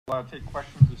take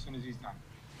questions as soon as he's done.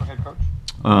 Go ahead, Coach.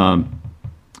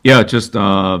 Yeah, just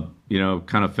kind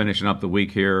of finishing up the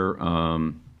week here.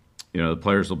 The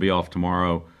players will be off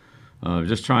tomorrow.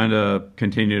 Just trying to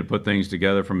continue to put things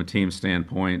together from a team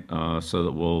standpoint, so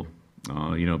that we'll,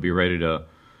 be ready to,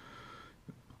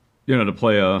 to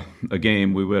play a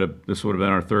game. This would have been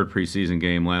our third preseason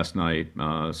game last night.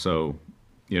 So,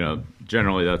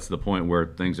 generally that's the point where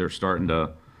things are starting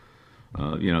to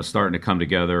come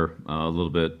together a little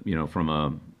bit, from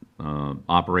a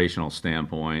operational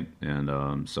standpoint,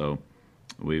 and so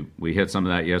we hit some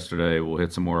of that yesterday. We'll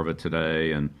hit some more of it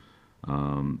today, and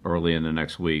early in the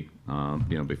next week,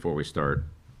 before we start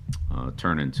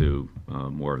turning to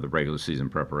more of the regular season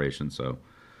preparation. So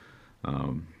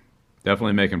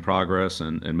definitely making progress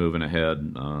and moving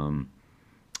ahead.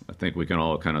 I think we can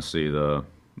all kind of see the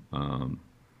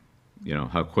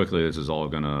how quickly this is all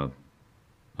going to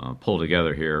pull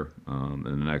together here in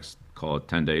the next, call it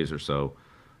 10 days or so,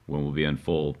 when we'll be in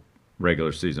full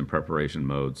regular season preparation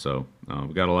mode. So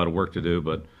we've got a lot of work to do,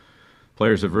 but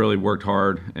players have really worked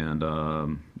hard, and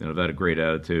have had a great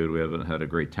attitude. We have had a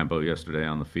great tempo yesterday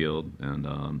on the field,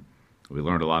 and we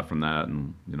learned a lot from that,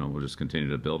 and we'll just continue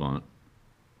to build on it.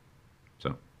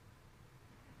 So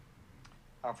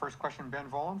first question, Ben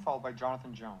Volen, followed by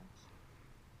Jonathan Jones.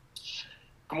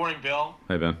 Good morning, Bill.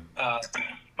 Hey, Ben.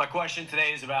 My question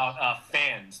today is about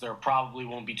fans. There probably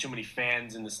won't be too many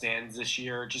fans in the stands this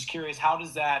year. Just curious, how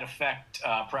does that affect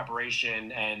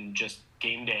preparation and just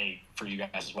game day for you guys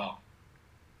as well?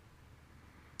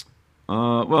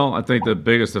 Well, I think the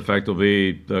biggest effect will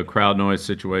be the crowd noise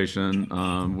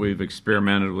situation. We've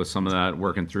experimented with some of that,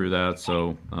 working through that,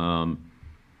 so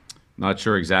not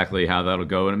sure exactly how that'll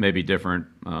go, and it may be different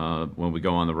when we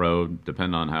go on the road,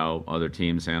 depending on how other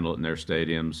teams handle it in their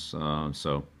stadiums.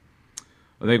 So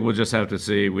I think we'll just have to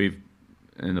see. We've,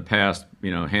 in the past,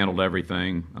 handled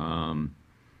everything.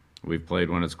 We've played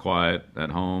when it's quiet at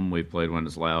home. We've played when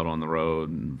it's loud on the road,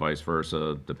 and vice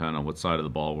versa, depending on what side of the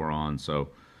ball we're on. So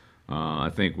I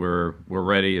think we're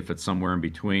ready. If it's somewhere in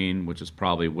between, which is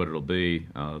probably what it'll be,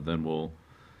 then we'll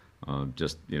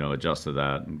just adjust to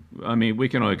that. I mean, we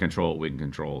can only control what we can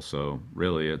control. So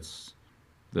really, it's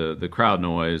the crowd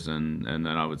noise, and then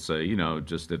I would say,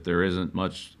 just if there isn't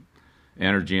much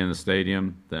energy in the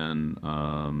stadium, then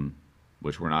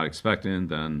which we're not expecting,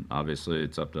 then obviously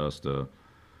it's up to us to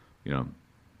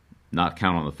not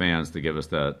count on the fans to give us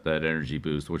that energy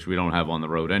boost, which we don't have on the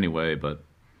road anyway. But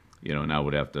now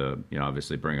we'd have to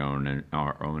obviously bring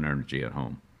our own energy at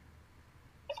home.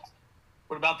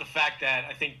 What about the fact that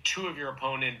I think two of your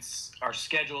opponents are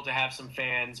scheduled to have some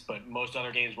fans, but most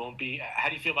other games won't be? How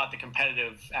do you feel about the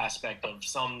competitive aspect of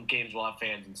some games will have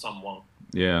fans and some won't?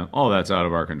 Yeah, all that's out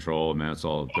of our control. I mean, it's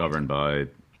all governed by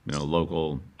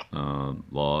local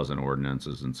laws and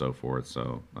ordinances and so forth.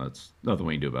 So that's nothing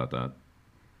we can do about that.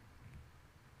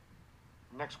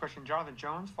 Next question, Jonathan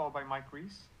Jones, followed by Mike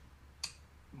Reese.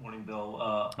 Good morning, Bill.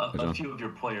 A few of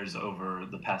your players over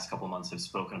the past couple of months have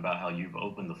spoken about how you've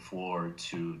opened the floor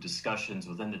to discussions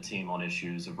within the team on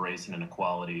issues of race and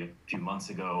inequality. A few months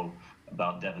ago,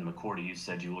 about Devin McCourty, you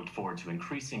said you looked forward to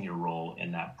increasing your role in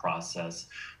that process.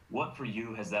 What for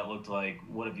you has that looked like?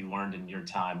 What have you learned in your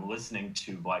time listening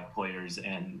to Black players,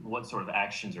 and what sort of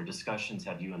actions or discussions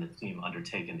have you and the team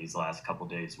undertaken these last couple of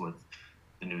days with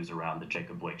the news around the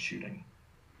Jacob Blake shooting?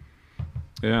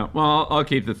 Yeah, well, I'll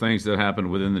keep the things that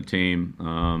happened within the team,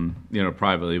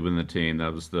 privately within the team.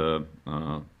 That was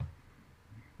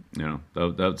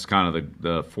that's kind of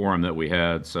the forum that we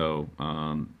had. So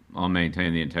I'll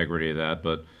maintain the integrity of that.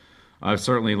 But I've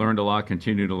certainly learned a lot,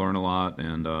 continue to learn a lot,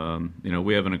 and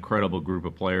we have an incredible group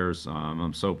of players.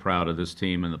 I'm so proud of this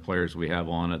team and the players we have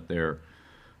on it. They're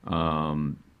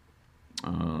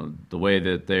the way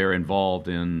that they're involved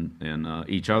in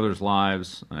each other's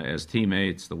lives as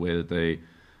teammates, the way that they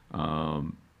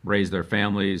raise their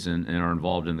families and are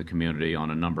involved in the community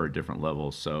on a number of different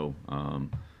levels. So,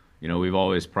 we've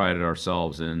always prided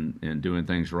ourselves in doing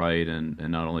things right and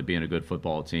not only being a good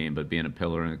football team, but being a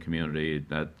pillar in the community.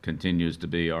 That continues to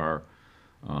be our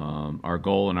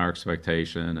goal and our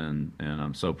expectation, and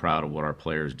I'm so proud of what our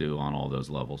players do on all those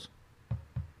levels.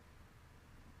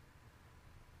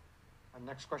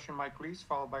 Next question, Mike Reese,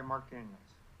 followed by Mark Daniels.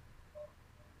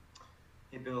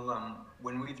 Hey, Bill,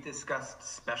 when we've discussed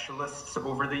specialists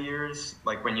over the years,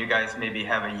 like when you guys maybe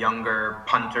have a younger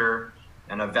punter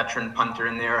and a veteran punter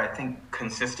in there, I think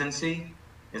consistency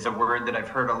is a word that I've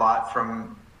heard a lot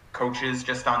from coaches,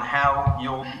 just on how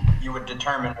you would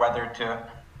determine whether to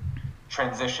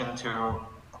transition to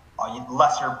a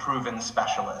lesser proven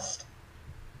specialist.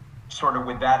 Sort of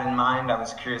with that in mind, I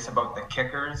was curious about the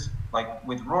kickers. like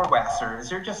with Rohrwasser, is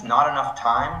there just not enough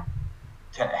time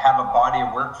to have a body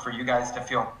of work for you guys to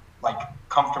feel like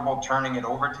comfortable turning it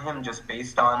over to him just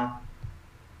based on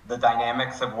the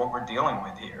dynamics of what we're dealing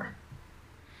with here?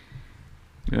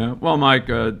 Yeah, well, Mike,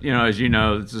 as you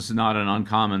know, this is not an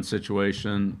uncommon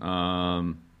situation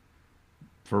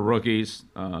for rookies.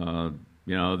 We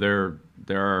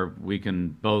can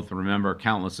both remember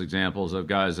countless examples of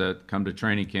guys that come to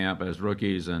training camp as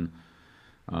rookies and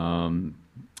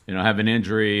have an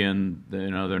injury and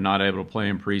they're not able to play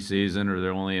in preseason, or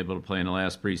they're only able to play in the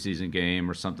last preseason game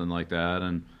or something like that.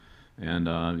 And in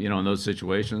those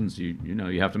situations,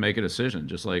 you have to make a decision,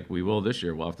 just like we will this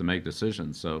year. We'll have to make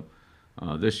decisions. So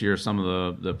this year, some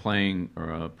of the playing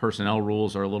or personnel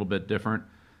rules are a little bit different.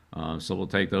 So we'll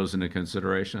take those into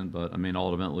consideration. But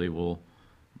ultimately, we'll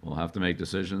have to make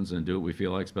decisions and do what we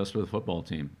feel like is best for the football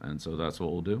team. And so that's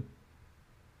what we'll do.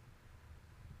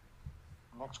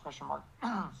 Next question,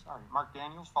 Mark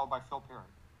Daniels, followed by Phil Perry.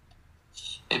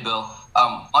 Hey, Bill.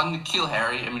 On N'Keal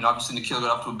Harry, obviously N'Keal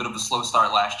got off to a bit of a slow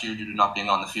start last year due to not being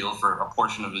on the field for a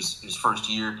portion of his first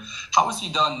year. How has he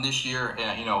done this year,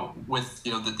 with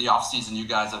the offseason you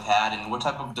guys have had, and what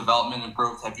type of development and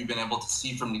growth have you been able to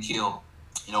see from N'Keal,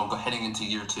 heading into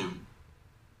year 2?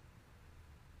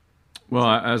 Well,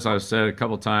 as I've said a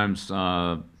couple times,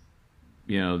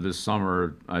 this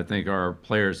summer, I think our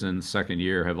players in the second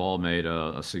year have all made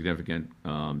a significant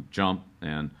jump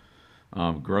and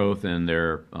growth in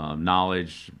their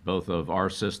knowledge, both of our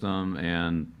system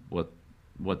and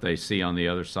what they see on the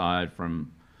other side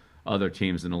from other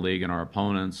teams in the league and our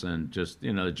opponents, and just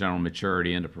the general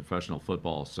maturity into professional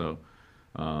football. So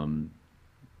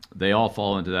they all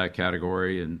fall into that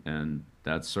category, and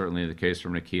that's certainly the case for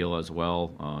N'Keal as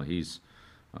well. He's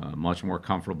much more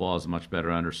comfortable, has a much better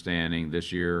understanding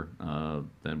this year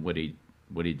than what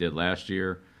he did last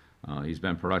year. He's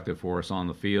been productive for us on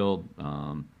the field.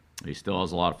 He still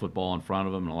has a lot of football in front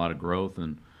of him and a lot of growth,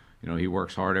 and he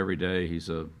works hard every day. He's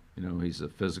a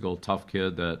physical, tough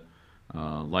kid that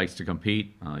likes to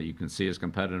compete. You can see his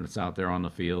competitiveness out there on the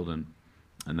field, and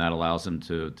that allows him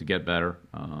to get better.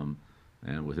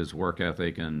 And with his work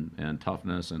ethic and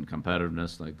toughness and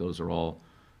competitiveness, like those are all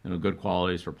good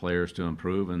qualities for players to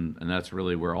improve, and that's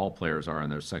really where all players are in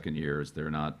their second years.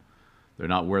 They're not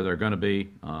where they're going to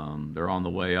be. They're on the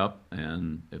way up,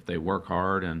 and if they work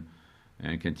hard and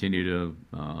continue to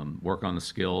work on the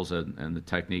skills and the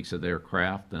techniques of their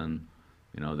craft, then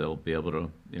they'll be able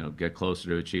to get closer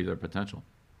to achieve their potential.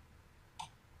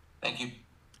 Thank you.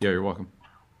 Yeah, you're welcome.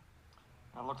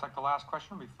 It looks like the last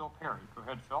question will be Phil Perry. Go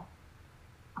ahead, Phil.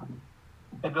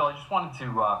 Hey, Bill, I just wanted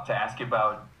to ask you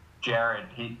about Jared.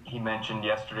 He mentioned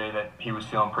yesterday that he was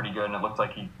feeling pretty good, and it looked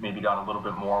like he maybe got a little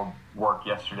bit more work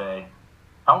yesterday.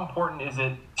 How important is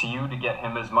it to you to get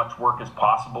him as much work as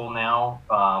possible now,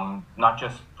 not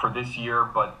just for this year,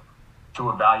 but to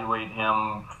evaluate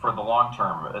him for the long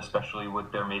term, especially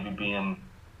with there maybe being,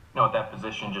 at that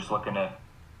position, just looking at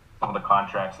some of the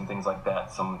contracts and things like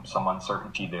that, some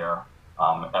uncertainty there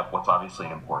at what's obviously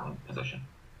an important position?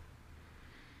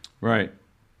 Right.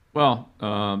 Well,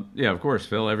 of course,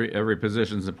 Phil, every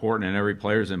position is important, and every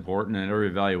player is important, and every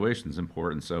evaluation is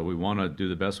important. So we want to do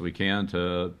the best we can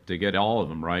to get all of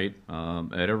them right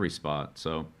at every spot.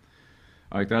 So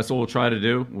that's what we'll try to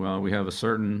do. Well, we have a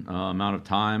certain amount of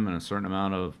time and a certain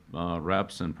amount of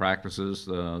reps and practices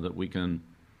that we can,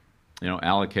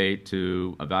 allocate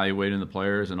to evaluating the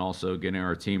players and also getting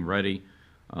our team ready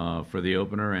for the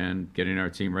opener and getting our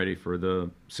team ready for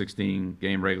the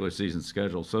 16-game regular season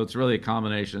schedule. So it's really a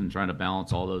combination, trying to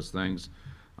balance all those things.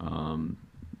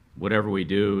 Whatever we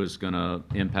do is going to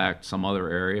impact some other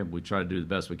area. We try to do the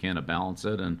best we can to balance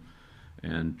it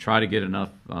and try to get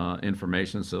enough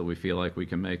information so that we feel like we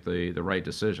can make the right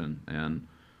decision. And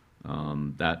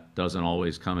that doesn't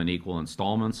always come in equal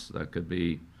installments. That could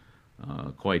be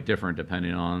quite different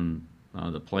depending on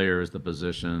the players, the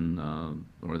position,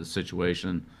 or the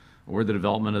situation, or the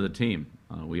development of the team.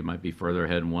 We might be further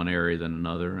ahead in one area than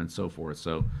another, and so forth.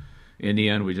 So in the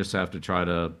end, we just have to try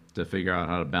to figure out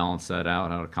how to balance that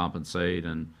out, how to compensate,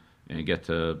 and get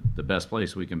to the best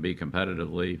place we can be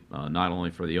competitively, not only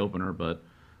for the opener, but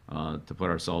to put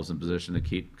ourselves in position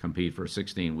to compete for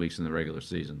 16 weeks in the regular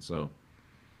season. So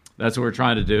that's what we're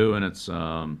trying to do, and it's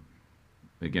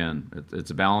it's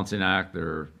a balancing act.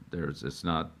 There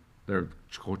are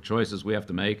choices we have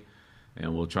to make,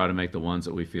 and we'll try to make the ones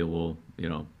that we feel will,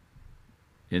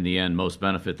 in the end, most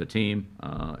benefit the team,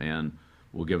 and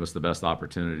will give us the best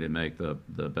opportunity to make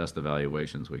the best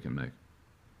evaluations we can make.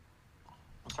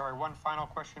 I'm sorry, one final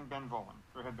question, Ben Volen.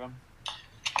 Go ahead, Ben.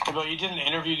 Hey, Bill, you did an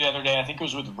interview the other day, I think it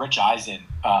was with Rich Eisen,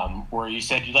 where you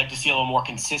said you'd like to see a little more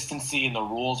consistency in the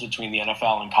rules between the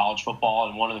NFL and college football.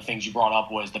 And one of the things you brought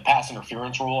up was the pass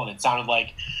interference rule, and it sounded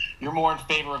like you're more in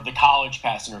favor of the college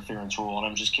pass interference rule. And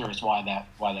I'm just curious why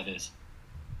that is.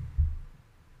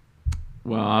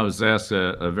 Well, I was asked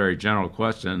a very general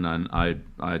question, and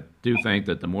I do think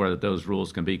that the more that those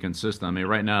rules can be consistent, I mean,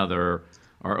 right now there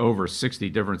are over 60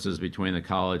 differences between the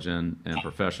college and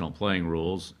professional playing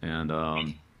rules, and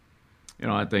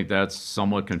I think that's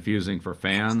somewhat confusing for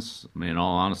fans. I mean, in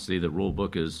all honesty, the rule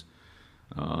book is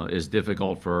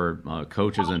difficult for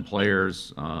coaches and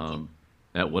players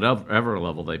at whatever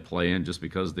level they play in, just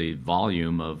because the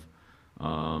volume of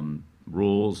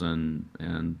rules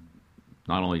and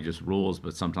not only just rules,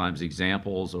 but sometimes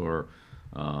examples or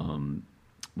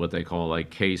what they call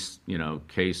like case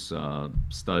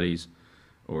studies,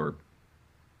 or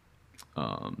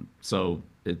so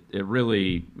it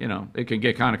really it can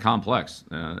get kind of complex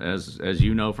as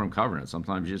you know from covering it.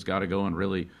 Sometimes you just got to go and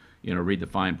really read the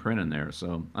fine print in there.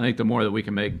 So I think the more that we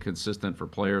can make it consistent for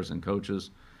players and coaches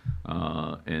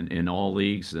and in all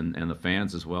leagues and the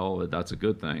fans as well, that's a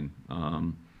good thing.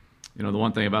 The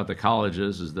one thing about the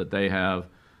colleges is that they have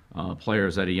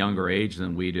players at a younger age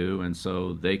than we do, and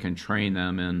so they can train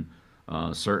them in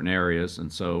certain areas.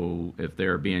 And so if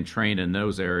they're being trained in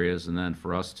those areas, and then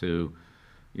for us to,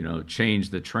 change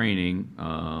the training,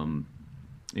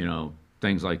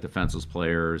 things like defenseless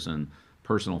players and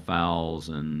personal fouls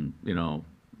and,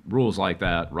 rules like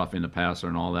that, roughing the passer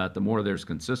and all that, the more there's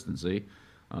consistency,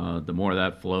 the more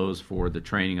that flows for the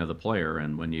training of the player.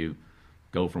 And when you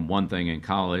go from one thing in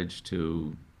college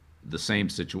to the same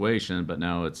situation, but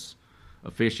now it's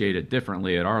officiated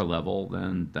differently at our level,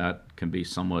 then that can be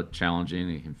somewhat challenging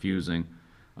and confusing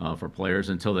for players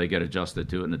until they get adjusted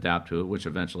to it and adapt to it, which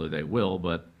eventually they will.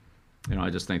 But I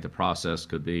just think the process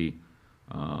could be,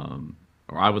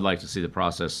 or I would like to see the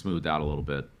process smoothed out a little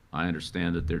bit. I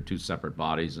understand that they're two separate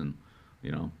bodies, and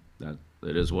that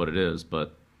it is what it is.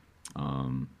 But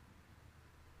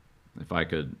if I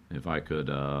could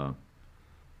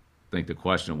think the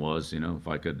question was, if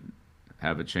I could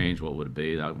have it change, what would it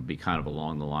be? That would be kind of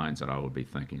along the lines that I would be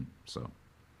thinking. So,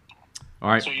 all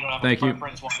right. So you don't have Thank you.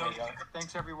 preference one way or the other?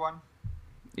 Thanks, everyone.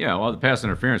 Yeah, well, the pass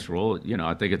interference rule,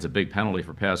 I think it's a big penalty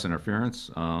for pass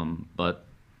interference. But,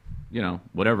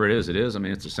 whatever it is. I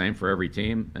mean, it's the same for every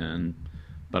team.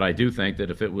 But I do think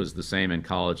that if it was the same in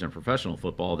college and professional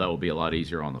football, that would be a lot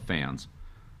easier on the fans.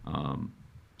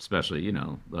 Especially,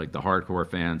 like the hardcore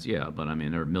fans, yeah. But, I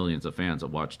mean, there are millions of fans that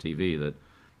watch TV that,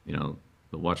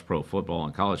 that watch pro football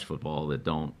and college football that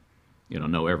don't,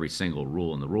 know every single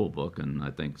rule in the rule book. And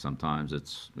I think sometimes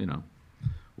it's,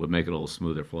 would make it a little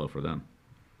smoother flow for them.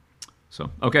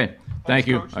 So, okay. Thank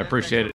you. Coach. I appreciate it.